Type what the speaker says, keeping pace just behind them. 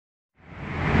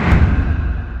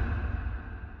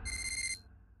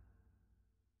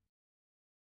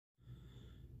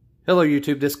Hello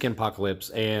YouTube, this is Ken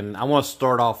Apocalypse, and I want to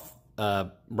start off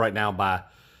right now by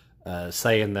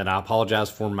saying that I apologize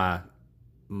for my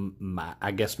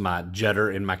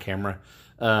judder in my camera.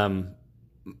 My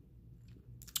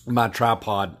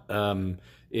tripod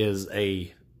is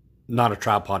not a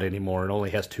tripod anymore. It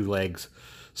only has two legs,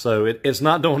 so it's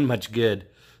not doing much good.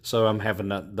 So I'm having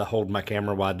to hold my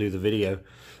camera while I do the video,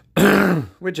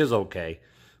 which is okay,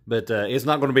 but it's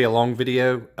not going to be a long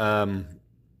video.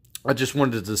 I just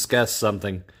wanted to discuss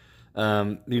something.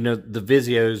 The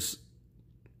Vizios,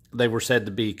 they were said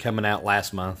to be coming out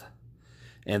last month.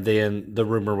 And then the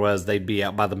rumor was they'd be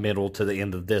out by the middle to the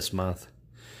end of this month.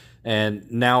 And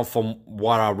now from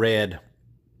what I read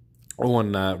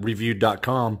on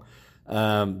review.com,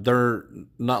 they're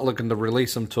not looking to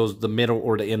release them till the middle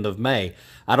or the end of May.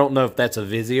 I don't know if that's a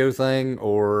Vizio thing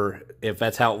or if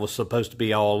that's how it was supposed to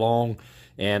be all along.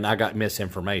 And I got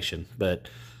misinformation. But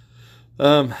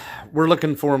we're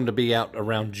looking for them to be out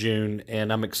around June,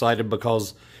 and I'm excited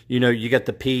because, you got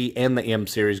the P and the M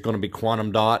series going to be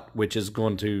quantum dot, which is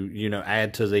going to,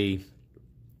 add to the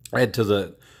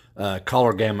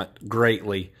color gamut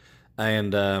greatly.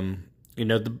 And,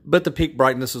 but the peak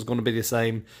brightness is going to be the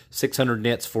same, 600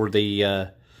 nits for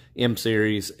the M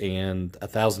series and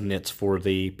 1,000 nits for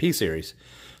the P series.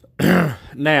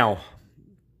 Now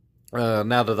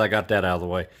that I got that out of the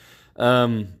way,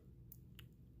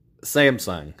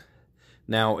 Samsung.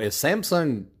 Now, is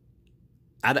Samsung,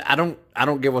 I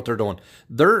don't get what they're doing.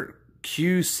 Their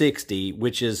Q60,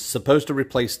 which is supposed to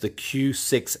replace the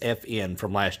Q6FN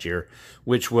from last year,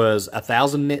 which was a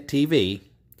 1,000 nit TV.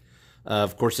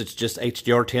 Of course, it's just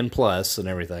HDR10 plus and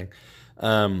everything.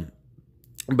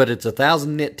 But it's a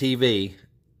 1,000 nit TV,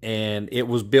 and it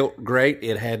was built great.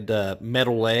 It had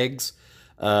metal legs.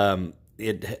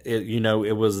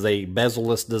 It was a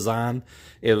bezel-less design.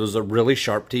 It was a really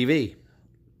sharp TV.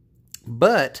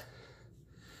 But,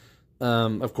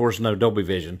 of course, no Dolby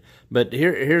Vision. But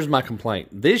here's my complaint.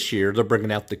 This year, they're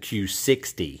bringing out the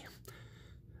Q60,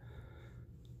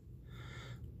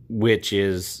 which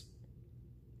is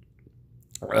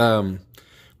the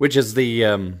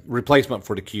replacement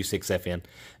for the Q6FN.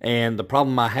 And the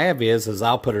problem I have is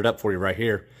I'll put it up for you right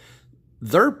here.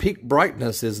 Their peak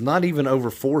brightness is not even over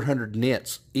 400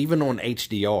 nits, even on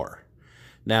HDR.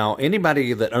 Now,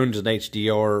 anybody that owns an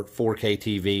HDR 4K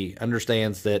TV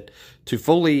understands that to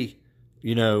fully,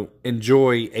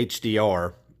 enjoy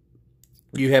HDR,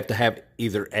 you have to have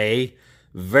either A,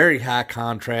 very high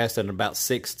contrast and about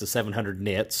 600 to 700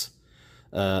 nits,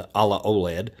 a la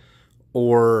OLED,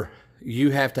 or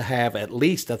you have to have at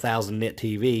least 1,000 nit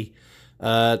TV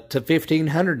to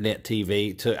 1,500 nit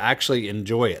TV to actually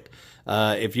enjoy it.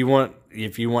 If you want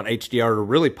HDR to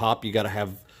really pop, you got to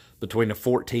have between a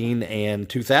 14 and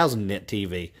 2,000 nit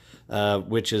TV,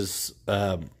 which is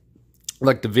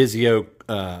like the Vizio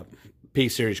P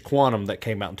series Quantum that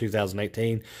came out in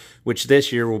 2018, which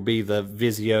this year will be the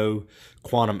Vizio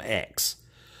Quantum X.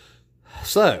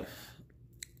 So,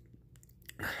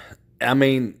 I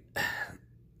mean,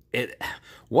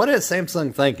 what is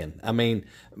Samsung thinking? I mean,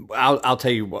 I'll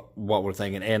tell you what we're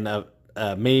thinking, and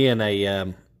me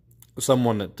and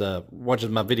someone that watches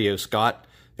my videos, Scott,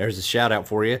 there's a shout out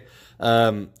for you.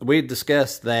 We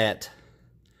discussed that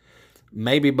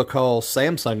maybe because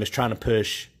Samsung is trying to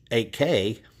push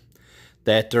 8K,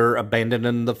 that they're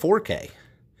abandoning the 4K.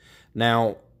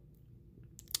 Now,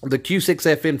 the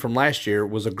Q6FN from last year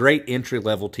was a great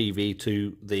entry-level TV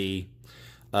to the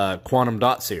Quantum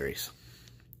Dot series.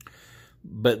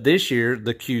 But this year,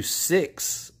 the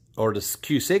Q6, or the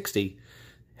Q60,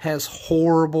 has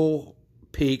horrible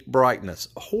peak brightness.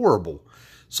 Horrible.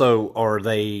 So are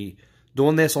they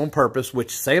doing this on purpose, which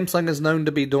Samsung is known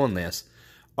to be doing this?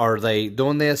 Are they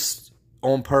doing this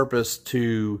on purpose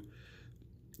to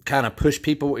kind of push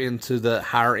people into the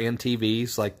higher end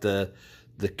TVs like the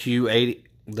Q80,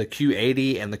 the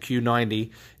Q80 and the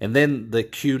Q90, and then the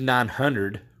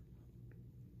Q900?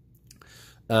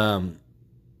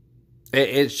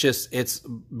 It's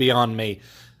beyond me.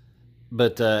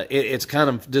 But it's kind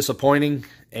of disappointing,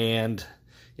 and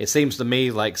it seems to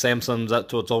me like Samsung's up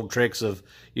to its old tricks of,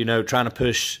 trying to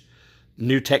push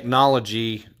new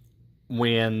technology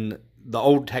when the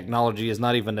old technology is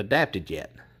not even adapted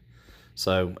yet.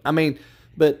 So, I mean,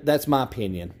 but that's my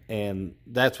opinion, and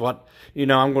that's what,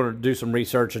 I'm going to do some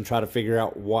research and try to figure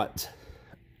out what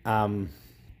they're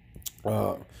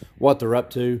up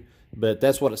to, but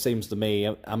that's what it seems to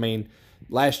me. I mean,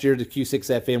 last year, the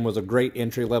Q6FN was a great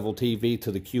entry-level TV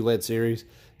to the QLED series.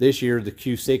 This year, the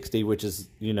Q60, which is,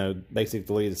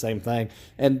 basically the same thing.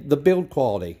 And the build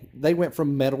quality, they went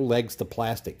from metal legs to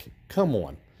plastic. Come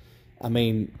on. I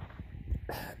mean,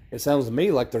 it sounds to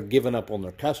me like they're giving up on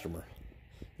their customer.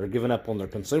 They're giving up on their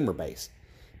consumer base.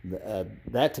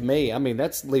 That to me, I mean,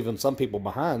 that's leaving some people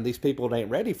behind. These people ain't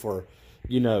ready for,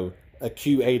 you know, a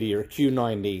Q80 or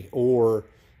Q90 or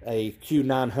a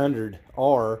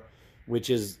Q900R,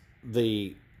 which is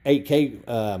the 8K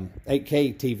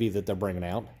TV that they're bringing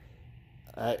out.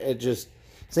 It just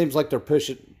seems like they're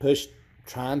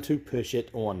trying to push it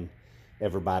on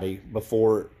everybody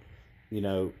before, you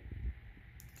know,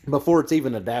 before it's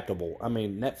even adaptable. I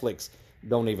mean, Netflix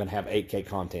don't even have 8K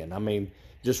content. I mean,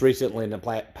 just recently in the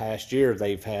past year,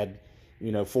 they've had,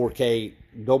 you know, 4K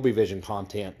Dolby Vision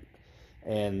content.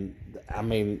 And, I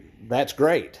mean, that's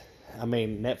great. I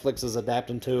mean, Netflix is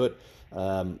adapting to it.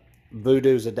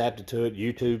 Vudu's adapted to it.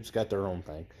 YouTube's got their own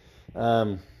thing.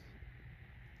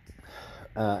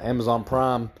 Amazon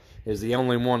Prime is the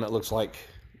only one that looks like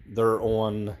they're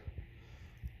on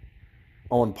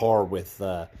par with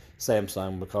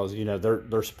Samsung, because, you know,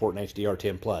 they're supporting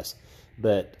HDR10+.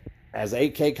 But as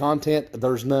 8K content,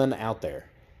 there's none out there.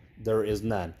 There is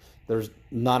none. There's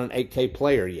not an 8K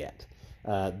player yet.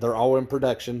 They're all in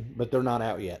production, but they're not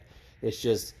out yet. It's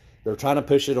just they're trying to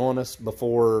push it on us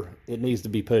before it needs to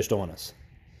be pushed on us.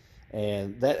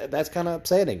 And that's kind of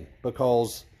upsetting,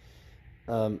 because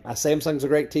Samsung's a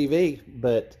great TV,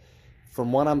 but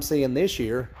from what I'm seeing this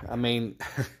year, I mean,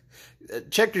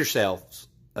 check yourselves.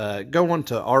 Go on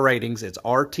to our ratings. It's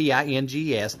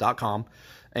rtings.com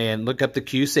and look up the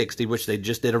Q60, which they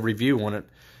just did a review on it.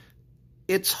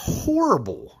 It's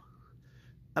horrible.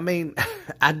 I mean,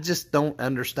 I just don't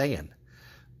understand.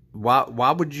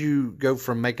 Why would you go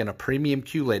from making a premium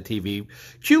QLED TV?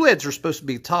 QLEDs are supposed to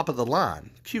be top of the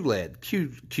line. QLED,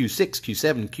 Q6,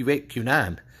 Q7, Q8,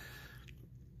 Q9.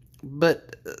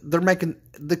 But they're making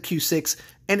the Q6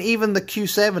 and even the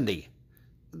Q70.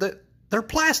 They're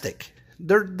plastic.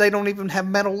 They don't even have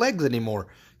metal legs anymore.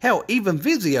 Hell, even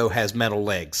Vizio has metal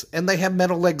legs, and they have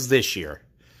metal legs this year.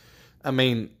 I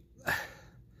mean,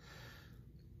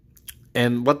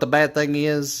 and what the bad thing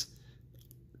is,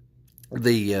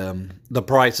 the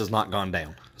price has not gone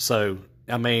down. So,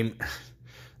 I mean,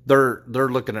 they're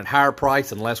looking at higher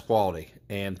price and less quality.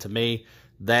 And to me,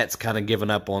 that's kind of giving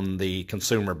up on the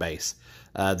consumer base.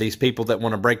 These people that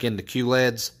want to break into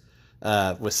QLEDs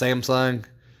with Samsung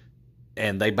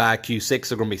and they buy a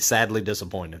Q6 are going to be sadly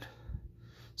disappointed.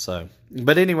 So,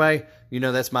 but anyway, you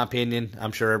know, that's my opinion.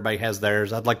 I'm sure everybody has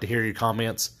theirs. I'd like to hear your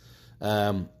comments.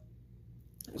 So,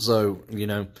 you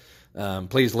know,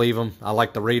 please leave them. I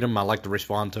like to read them. I like to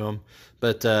respond to them.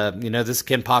 But, you know, this is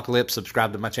Ken Apocalypse.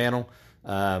 Subscribe to my channel.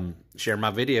 Share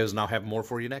my videos, and I'll have more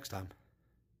for you next time.